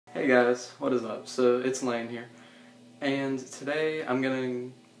Hey guys, what is up? So it's Lane here, and today I'm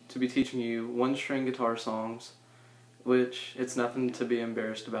going to be teaching you one-string guitar songs, which it's nothing to be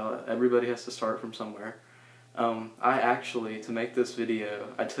embarrassed about. Everybody has to start from somewhere. I actually, to make this video,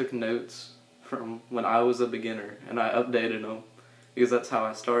 I took notes from when I was a beginner and I updated them because that's how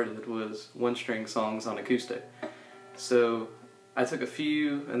I started, was one-string songs on acoustic. So I took a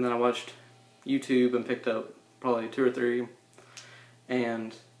few and then I watched YouTube and picked up probably two or three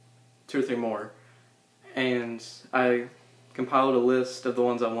more, and I compiled a list of the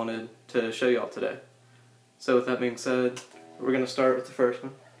ones I wanted to show y'all today. So with that being said, we're going to start with the first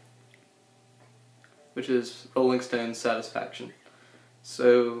one, which is Rolling Stone's Satisfaction.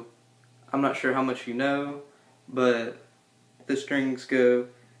 So I'm not sure how much you know, but the strings go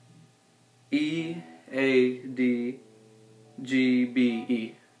E, A, D, G, B,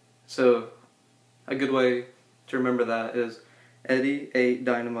 E. So a good way to remember that is Eddie ate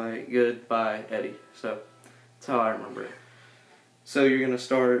dynamite, goodbye Eddie. So that's how I remember it. So you're going to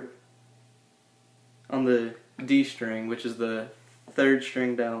start on the D string, which is the third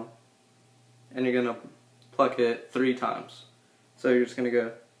string down, and you're going to pluck it 3 times. So you're just going to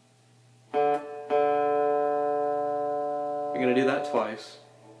go. You're going to do that twice,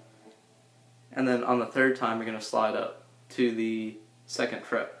 and then on the third time you're going to slide up to the 2nd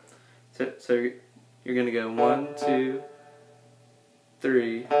fret. So you're going to go 1, 2,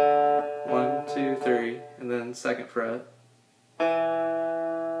 3, 1, 2, 3, and then 2nd fret.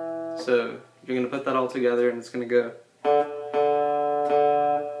 So you're going to put that all together and it's going to go.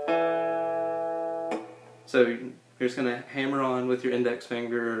 So you're just going to hammer on with your index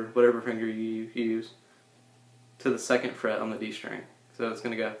finger or whatever finger you use to the 2nd fret on the D string. So it's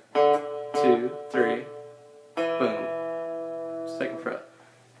going to go 2, 3, boom, 2nd fret.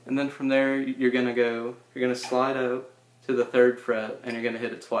 And then from there you're going to slide out to the 3rd fret and you're going to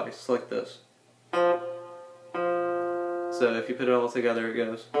hit it twice, like this. So if you put it all together it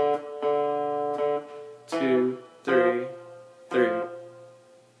goes 2, 3, 3.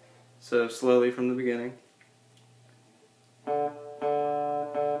 So slowly from the beginning. 2,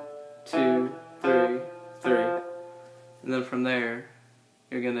 3, 3. And then from there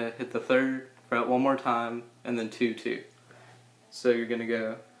you're going to hit the 3rd fret one more time and then 2, 2. So you're going to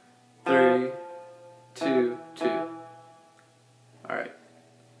go 3, 2, 2. Alright,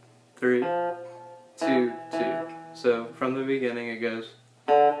 3, 2, 2. So from the beginning it goes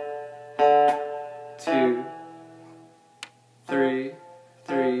 2, 3,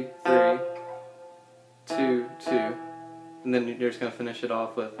 3, 3, 2, 2. And then you're just going to finish it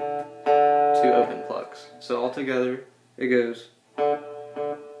off with 2 open plucks. So all together it goes.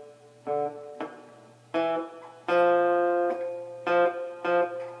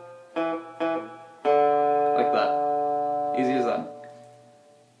 Like that. Easy as that.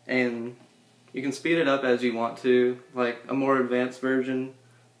 And you can speed it up as you want to, like a more advanced version.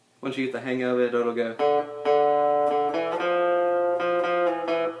 Once you get the hang of it, it'll go.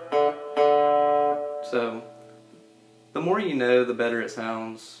 So the more you know, the better it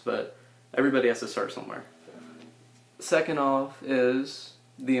sounds, but everybody has to start somewhere. Second off is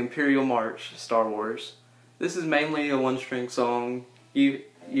the Imperial March, Star Wars. This is mainly a one-string song. You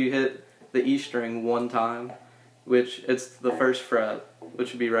hit the E string 1 time, which it's the 1st fret,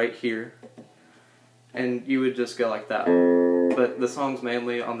 which would be right here, and you would just go like that. But the song's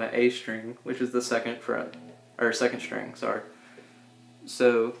mainly on the A string, which is the 2nd fret, or 2nd string, sorry.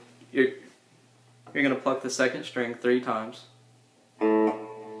 So you're gonna pluck the 2nd string 3 times, and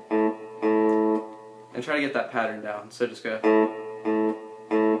try to get that pattern down. So just go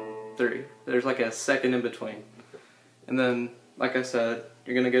 3. There's like a second in between, and then, like I said,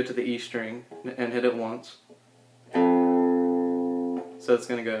 you're gonna go to the E string and hit it once. So it's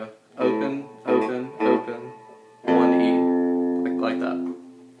going to go open, open, open, 1 E, like that.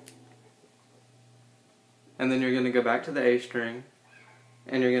 And then you're going to go back to the A string,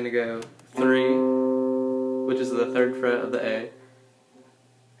 and you're going to go 3, which is the 3rd fret of the A,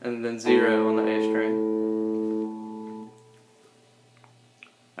 and then 0 on the A string.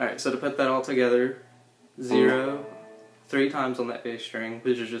 Alright, so to put that all together, 0, 3 times on the A string,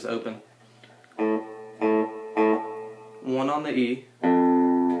 which is just open. 1 on the E,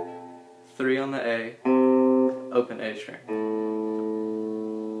 3 on the A, open A string.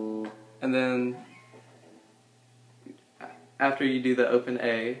 And then after you do the open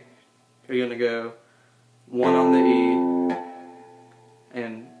A, you're going to go 1 on the E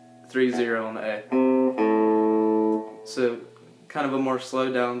and 3, 0 on the A. So kind of a more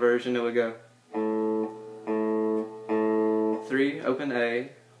slowed down version, it would go 3, open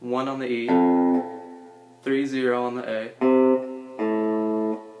A, 1 on the E, 3, 0 on the A,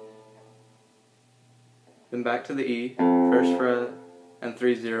 then back to the E, first fret, and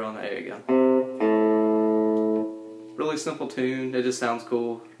 3-0 on the A again. Really simple tune, it just sounds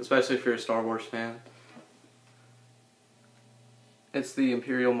cool, especially if you're a Star Wars fan. It's the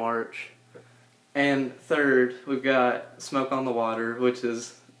Imperial March. And third, we've got Smoke on the Water, which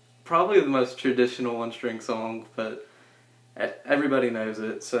is probably the most traditional one-string song, but everybody knows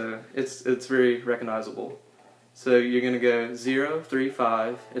it, so it's very recognizable. So you're going to go 0, 3,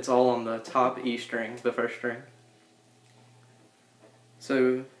 5. It's all on the top E string, the first string.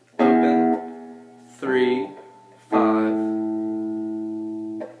 So open, 3, 5.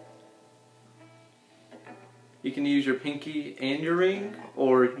 You can use your pinky and your ring,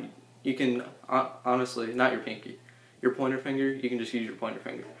 or you can, honestly, not your pinky, your pointer finger, you can just use your pointer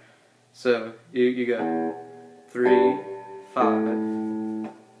finger. So you go 3, 5, and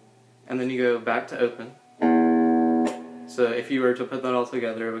then you go back to open. So if you were to put that all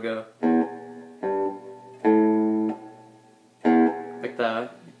together, it would go like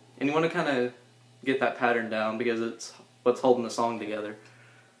that. And you want to kind of get that pattern down because it's what's holding the song together.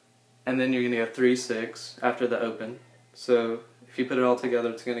 And then you're going to go 3, 6 after the open. So if you put it all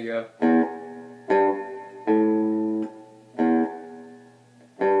together, it's going to go.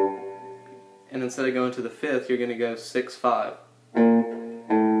 And instead of going to the 5th, you're going to go 6, 5.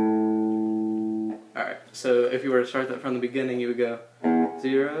 Alright, so if you were to start that from the beginning, you would go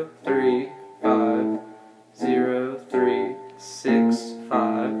 0, 3, 5, 0, 3, 6,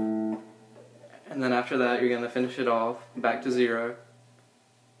 5. And then after that, you're going to finish it off back to 0.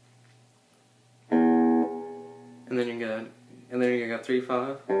 And then you're going to go 3,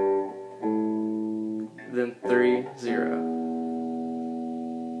 5. Then 3, 0.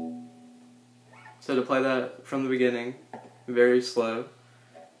 So to play that from the beginning, very slow.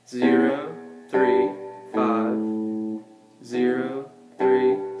 0, 3, 5, 0,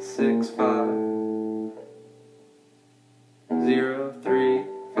 3, 6, 5, 0, 3,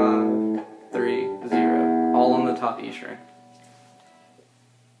 5, 3, 0. All on the top E string.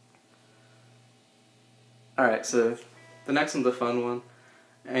 Alright, so the next one's a fun one,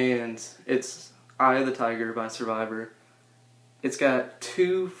 and it's Eye of the Tiger by Survivor. It's got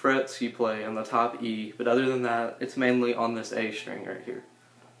 2 frets you play on the top E, but other than that, it's mainly on this A string right here.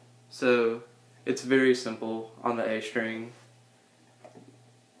 So it's very simple on the A string.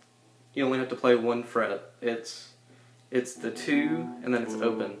 You only have to play 1 fret. It's the 2, and then it's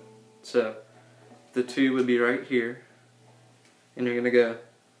open. So the 2 would be right here, and you're gonna go.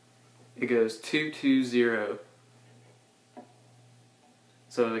 It goes 2, 2, 0.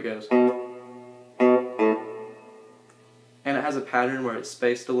 So it goes. And it has a pattern where it's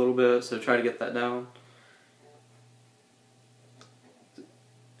spaced a little bit, so try to get that down.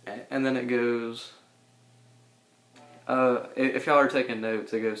 And then it goes, if y'all are taking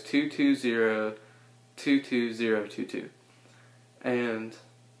notes, it goes 2, 2, 0, 2, 2, 0, 2, 2. And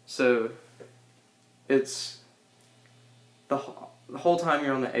so it's the whole time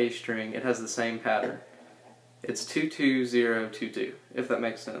you're on the A string, it has the same pattern. It's 2, 2, 0, 2, 2, if that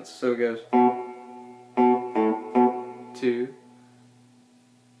makes sense. So it goes 2.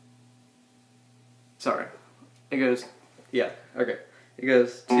 Sorry. It goes, yeah, okay. It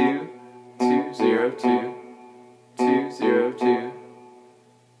goes 2, 2, 0, 2, 2, 0, 2,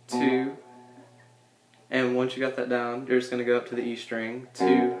 2. And once you got that down, you're just going to go up to the E string,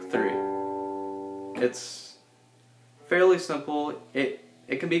 2, 3. It's fairly simple. It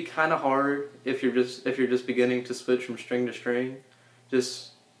can be kind of hard if you're just beginning to switch from string to string.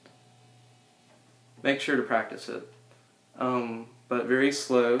 Just make sure to practice it. But very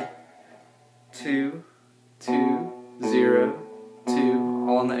slow. 2, 2, 0, 2,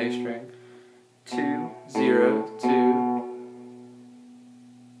 all on the A string. 2, 0, 2,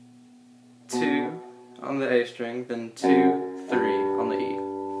 2 on the A string, then 2, 3 on the E.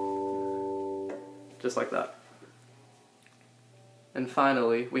 Just like that. And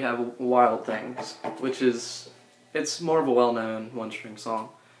finally, we have Wild Things, which is, it's more of a well-known one-string song.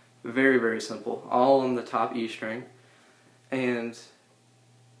 Very, very simple. All on the top E string. And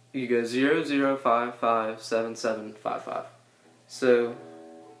you go 0, 0, 5, 5, 7, 7, 5, 5. So,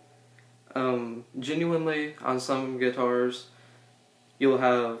 genuinely, on some guitars, you'll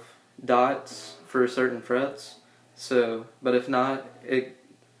have dots for certain frets. So, but if not, it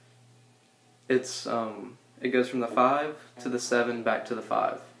goes from the 5 to the 7 back to the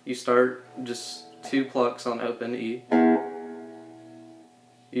 5. You start just 2 plucks on open E,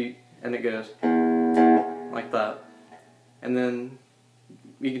 and it goes like that. And then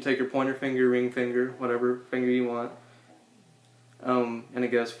you can take your pointer finger, ring finger, whatever finger you want, and it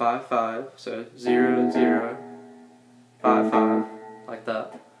goes 5, 5, so 0, 0, 5, 5, like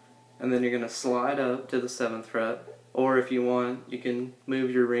that. and then you're going to slide up to the 7th fret, or if you want, you can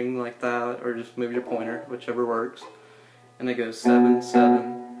move your ring like that, or just move your pointer, whichever works, and it goes 7,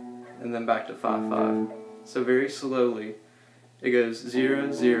 7, and then back to 5, 5. So very slowly, it goes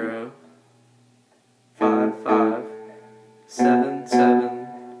 0, 0, 5, 5, 7, 7,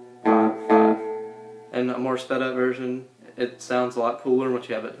 5, 5. And a more sped up version, it sounds a lot cooler once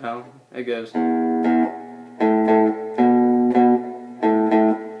you have it down. It goes.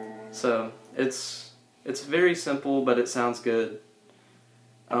 So it's very simple, but it sounds good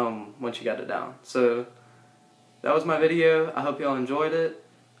once you got it down. So that was my video. I hope y'all enjoyed it.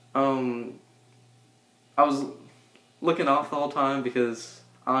 I was looking off the whole time because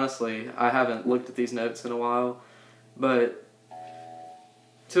honestly I haven't looked at these notes in a while, but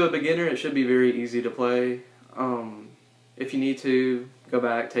to a beginner it should be very easy to play. If you need to, go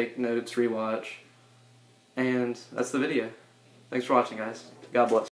back, take notes, rewatch, and that's the video. Thanks for watching, guys. God bless.